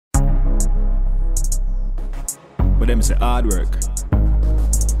But them say hard work.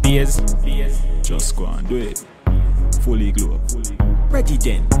 Days, just go and do it. Fully glow. Ready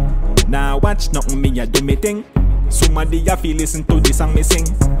then. Now watch nothing me a do me thing. Somebody a feel listen to this song me sing.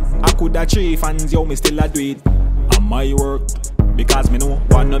 I coulda 3 fans, yo me still a do it. And my work, because me know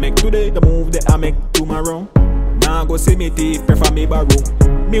wanna make today the move that I make tomorrow. Now go see me teeth, prefer me borrow.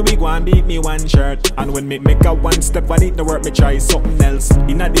 Me we go and beat me one shirt. And when me make a one step on it no work, me try something else.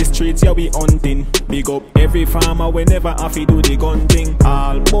 Inna the streets, yeah we hunting. Big up every farmer whenever I fi do the gun thing.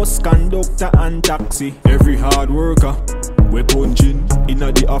 All bus conductor and taxi. Every hard worker, we punching.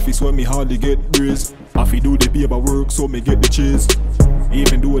 Inna the office where me hardly get breeze. I fi do the paper work so me get the cheese.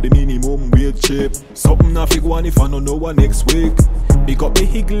 Even though the minimum wage cheap. Something I fi go on if I don't know what next week. Big up the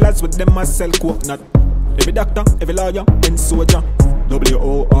higglers with them a sell coconut. Every doctor, every lawyer, and soldier.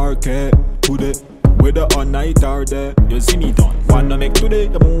 W-O-R-K, today. Whether or night or day, you see me done. Wanna make today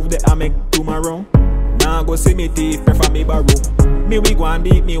the move that I make tomorrow. Now go see me teeth, prefer me borrow. Me we go and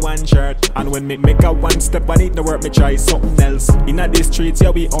beat me one shirt. And when me make a one step on it no work, me try something else. Inna the streets,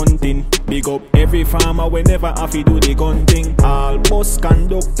 yeah we hunting. Big up every farmer whenever I fi do the gun thing. All bus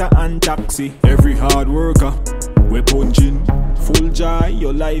conductor and taxi. Every hard worker, we punching. Full joy,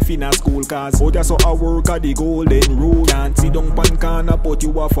 your life in a school cause. Oh, that's how I work at the golden rule. Can't sit down pan corner but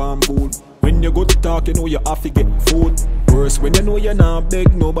you a farm fool. When you go to talk you know you have to get food. Worse when you know you not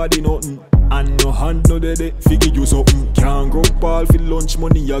beg nobody nothing. And no hand no day, figure you something. Can't grow Paul for lunch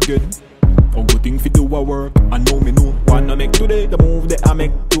money again. A good thing for do a work, I know me know. Wanna make today the move that I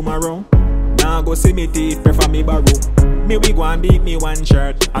make tomorrow. Now go see me teeth, prefer me borrow. Me we go and beat me one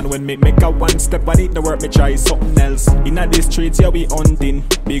shirt. And when me make a one step on it no work, me try something else. Inna the streets, yeah we hunting.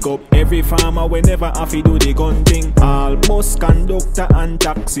 Big up every farmer whenever I fi do the gun thing. All bus conductor and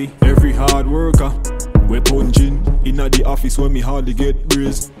taxi. Every hard worker, we punching. Inna the office where me hardly get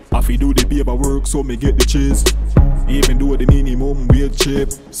breeze. I fi do the paper work so me get the cheese. Even though the minimum wage cheap.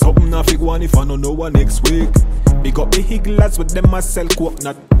 Something I fi go on if I don't know what next week. Big up the higglers with them a sell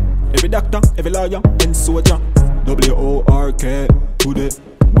coconut. Every doctor, every lawyer, and soldier. W-O-R-K, today.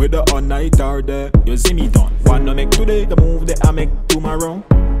 Whether or night or day, you see me done. Wanna make today the move that I make tomorrow.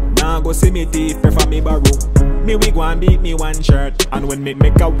 Now go see me teeth, prefer me borrow. Me we go and beat me one shirt. And when me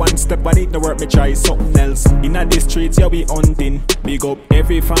make a one step on it no work, me try something else. Inna the streets, yeah we hunting. Big up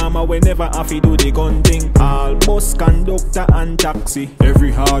every farmer whenever I fi do the gun thing. All bus conductor and taxi.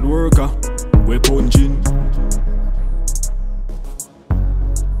 Every hard worker, we punching.